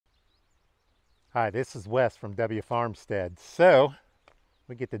Hi, this is Wes from W Farmstead. So,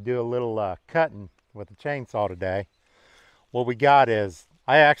 we get to do a little cutting with a chainsaw today. What we got is,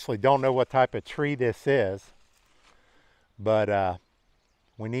 I actually don't know what type of tree this is, but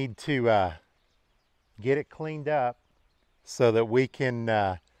we need to get it cleaned up so that we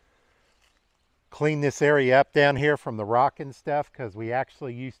can clean this area up down here from the rock and stuff, because we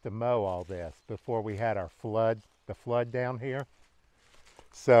actually used to mow all this before we had our the flood down here.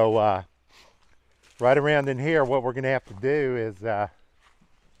 So, right around in here, what we're going to have to do is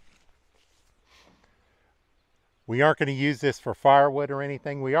we aren't going to use this for firewood or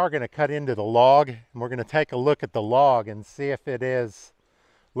anything. We are going to cut into the log, and we're going to take a look at the log and see if it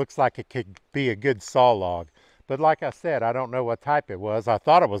looks like it could be a good saw log. But like I said, I don't know what type it was. I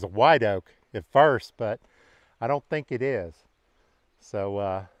thought it was a white oak at first, but I don't think it is. So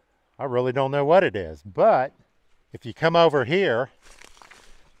I really don't know what it is. But if you come over here,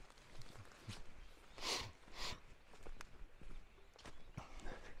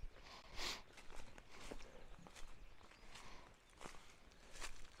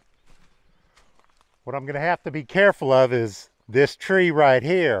 what I'm going to have to be careful of is this tree right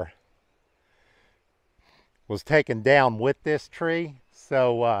here was taken down with this tree.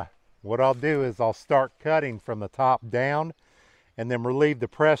 So what I'll do is I'll start cutting from the top down and then relieve the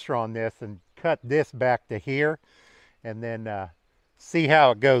pressure on this and cut this back to here, and then see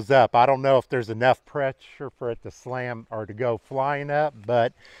how it goes up. I don't know if there's enough pressure for it to slam or to go flying up,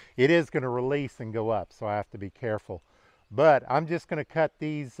 but it is going to release and go up, so I have to be careful. But I'm just going to cut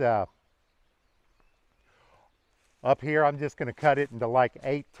these up here. I'm just going to cut it into like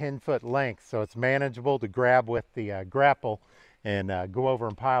 8-10 foot lengths, so it's manageable to grab with the grapple and go over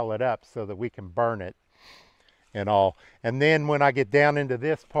and pile it up so that we can burn it and all. And then when I get down into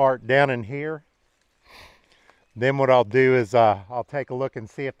this part down in here, then what I'll do is I'll take a look and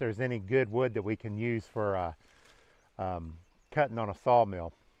see if there's any good wood that we can use for cutting on a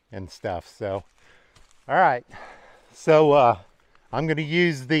sawmill and stuff. So, all right. So I'm going to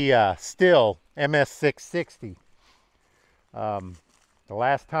use the Stihl MS660. The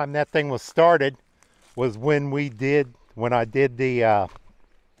last time that thing was started was when I did the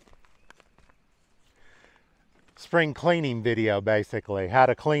spring cleaning video, basically how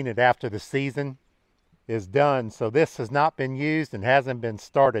to clean it after the season is done. So this has not been used and hasn't been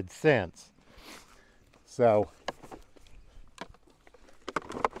started since. So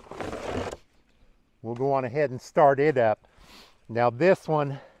we'll go on ahead and start it up. Now this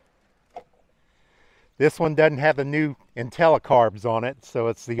one doesn't have the new IntelliCarbs on it, so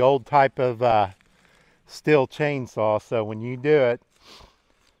it's the old type of Stihl chainsaw. So when you do it,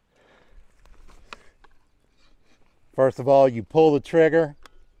 first of all, you pull the trigger,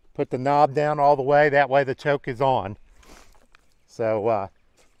 put the knob down all the way, that way the choke is on. So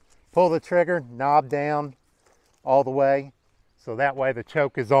pull the trigger, knob down all the way, so that way the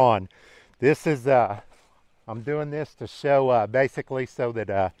choke is on. This is, I'm doing this to show basically so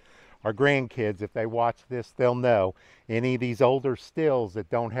that our grandkids, if they watch this, they'll know any of these older Stihls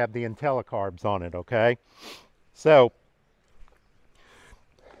that don't have the IntelliCarbs on it, okay? So,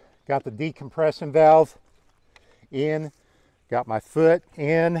 got the decompression valve in, got my foot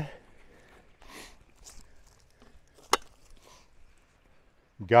in,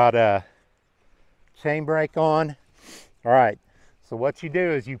 got a chain brake on. All right, so what you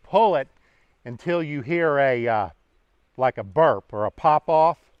do is you pull it until you hear a like a burp or a pop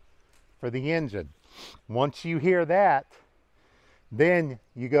off for the engine. Once you hear that, then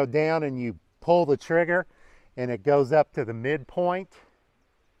you go down and you pull the trigger, and it goes up to the midpoint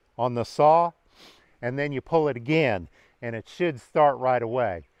on the saw, and then you pull it again, and it should start right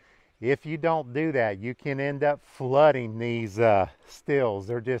away. If you don't do that, you can end up flooding these Stihls.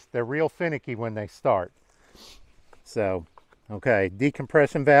 They're real finicky when they start. So, okay,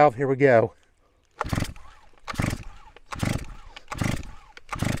 decompression valve, here we go.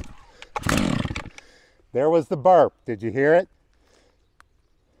 There was the burp. Did you hear it?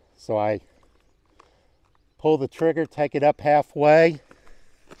 So I pull the trigger, take it up halfway.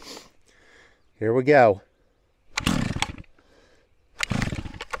 Here we go.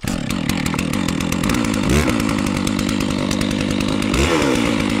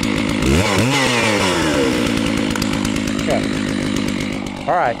 Okay.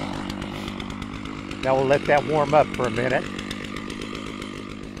 All right. Now we'll let that warm up for a minute.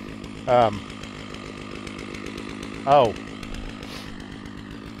 Oh,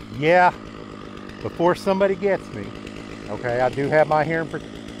 yeah, before somebody gets me, okay, I do have my hearing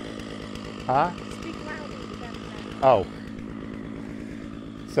huh? Speak louder. Oh,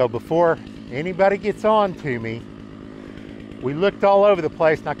 so before anybody gets on to me, we looked all over the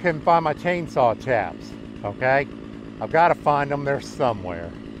place and I couldn't find my chainsaw chaps, okay? I've got to find them, they're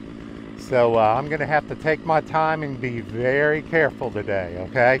somewhere. So I'm gonna have to take my time and be very careful today,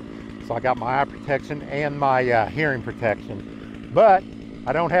 okay? So I got my eye protection and my hearing protection, but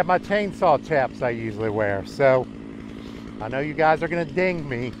I don't have my chainsaw chaps I usually wear. So I know you guys are gonna ding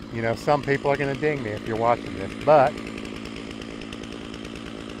me. You know, some people are gonna ding me if you're watching this, but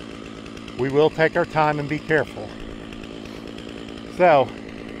we will take our time and be careful. So,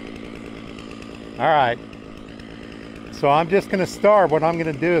 all right. So I'm just gonna start. What I'm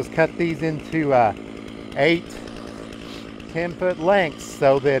gonna do is cut these into 8 10-foot lengths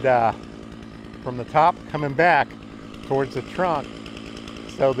so that from the top coming back towards the trunk,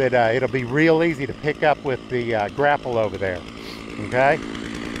 so that it'll be real easy to pick up with the grapple over there, okay?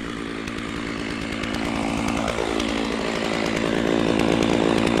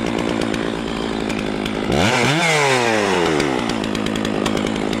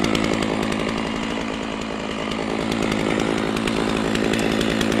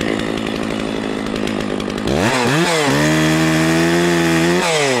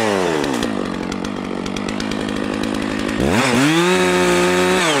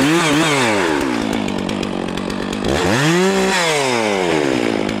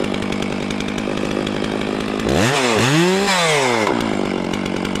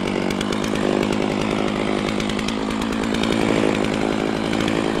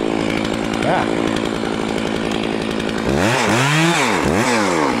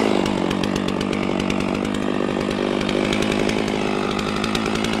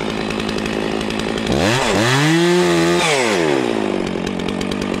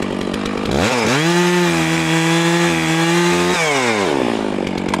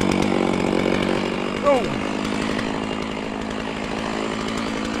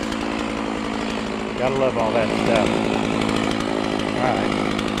 Gotta love all that stuff. Alright,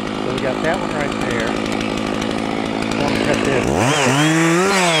 so we got that one right there. I'm gonna cut this.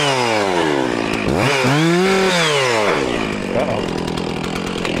 Uh-oh.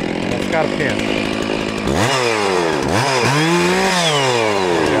 That's got a pin.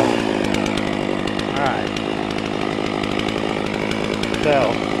 Alright. So.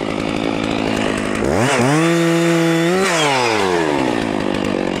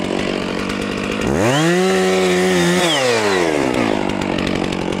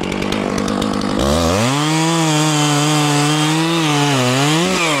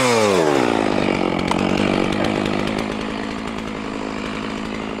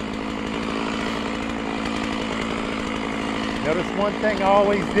 Notice one thing I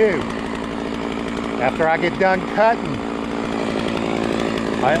always do. After I get done cutting,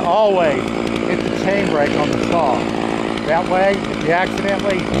 I always hit the chain brake on the saw. That way, if you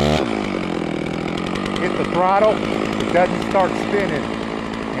accidentally hit the throttle, it doesn't start spinning,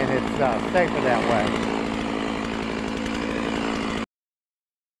 and it's safer that way.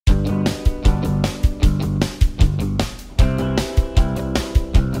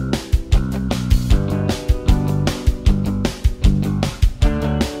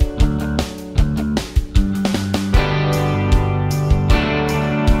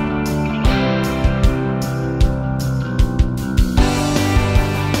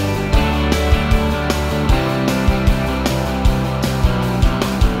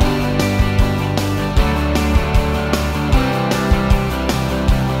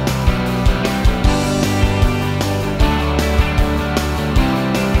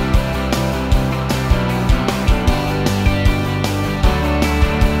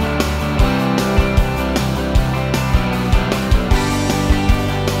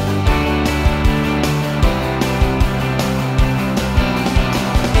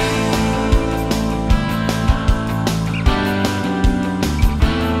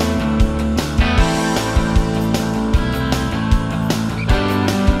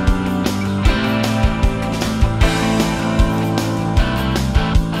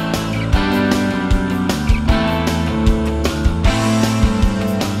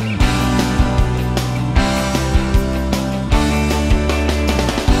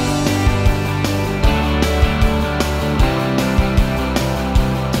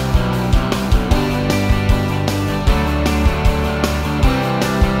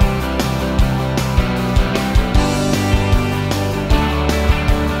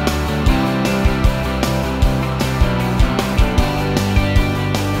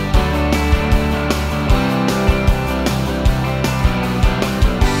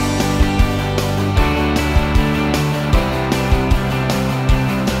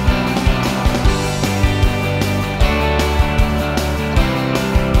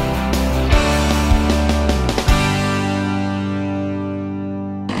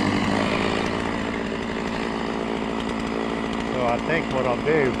 So I think what I'll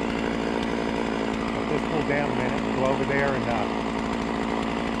do, I'll just pull down a minute and go over there and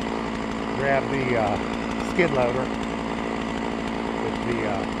grab the skid loader with the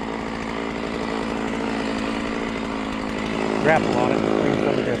grapple on it and clean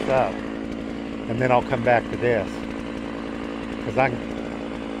some of this up. And then I'll come back to this. Because I can...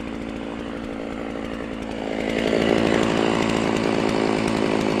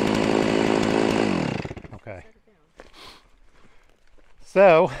 Okay.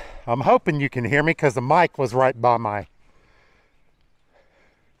 So, I'm hoping you can hear me because the mic was right by my...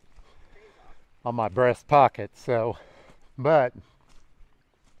 on my breast pocket. So, but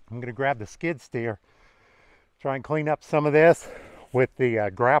I'm going to grab the skid steer, try and clean up some of this with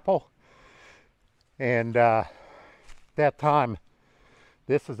the grapple. And that time,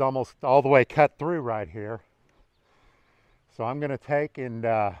 this is almost all the way cut through right here. So I'm going to take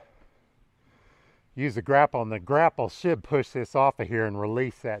and use the grapple, and the grapple should push this off of here and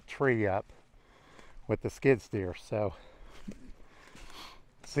release that tree up with the skid steer. So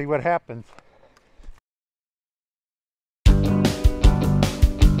see what happens.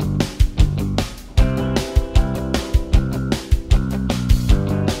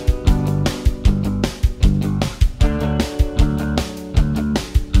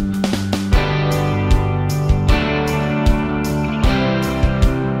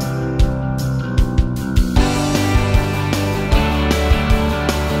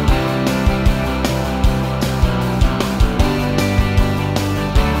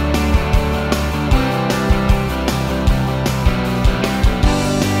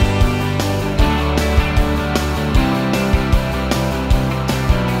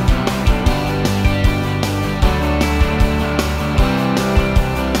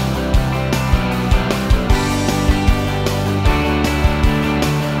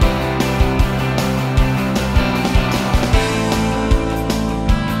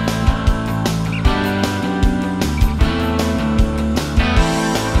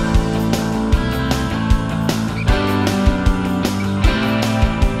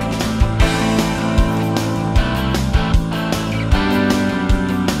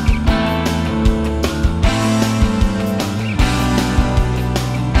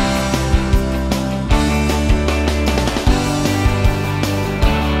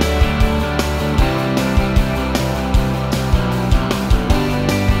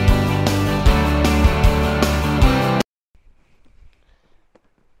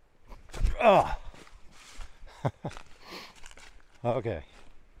 Oh. Okay.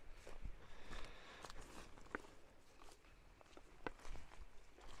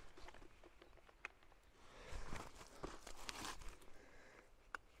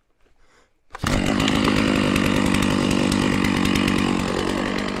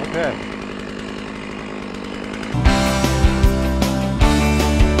 Okay.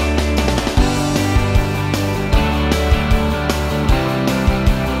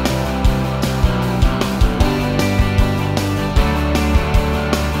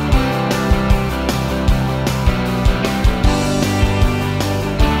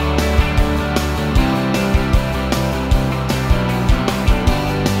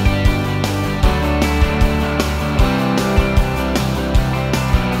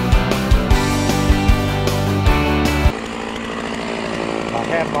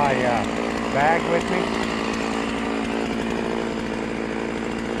 My bag with me.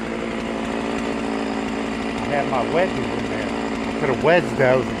 I have my wedges in there. I could have wedged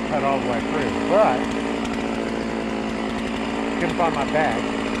those and cut all the way through, but couldn't find my bag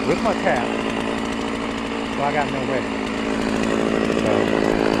with my tap, so I got no wedges. So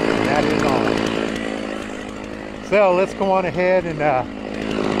that is on. So let's go on ahead and let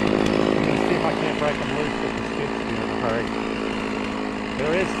me see if I can't break them loose with the skid steer in a hurry.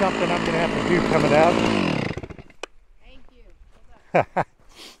 There is something I'm going to have to do coming up. Thank you.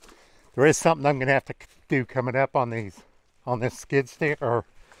 There is something I'm going to have to do coming up on this skid steer, or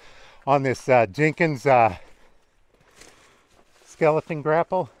on this Jenkins skeleton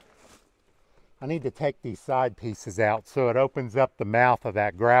grapple. I need to take these side pieces out so it opens up the mouth of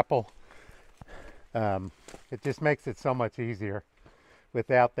that grapple. It just makes it so much easier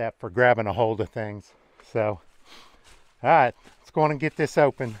without that for grabbing a hold of things. So, all right. Let's go on and get this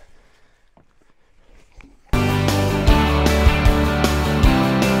open.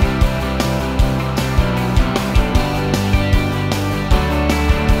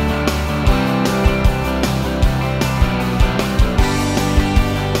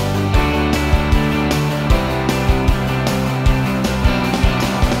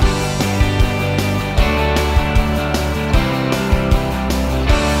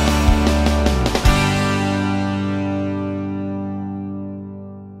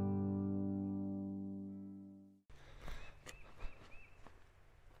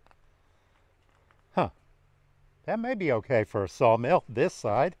 That may be okay for a sawmill, this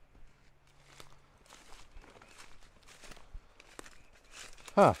side.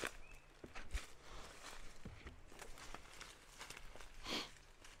 Huh.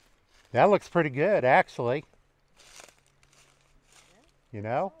 That looks pretty good, actually. You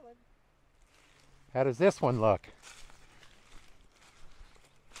know? How does this one look?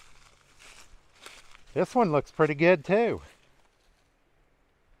 This one looks pretty good too.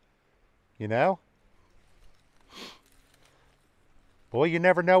 You know? Boy, you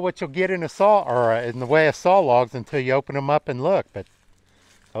never know what you'll get in a saw, or in the way of saw logs, until you open them up and look. But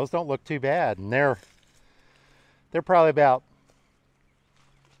those don't look too bad, and they're probably about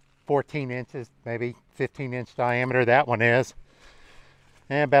 14 inches, maybe 15-inch diameter. That one is,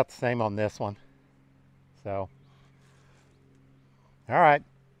 and about the same on this one. So, all right.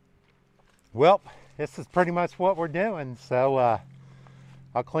 Well, this is pretty much what we're doing. So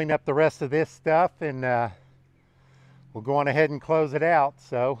I'll clean up the rest of this stuff, and we'll go on ahead and close it out.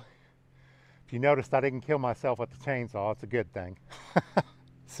 So if you noticed, I didn't kill myself with the chainsaw. It's a good thing.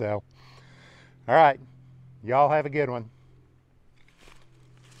 So, all right. Y'all have a good one.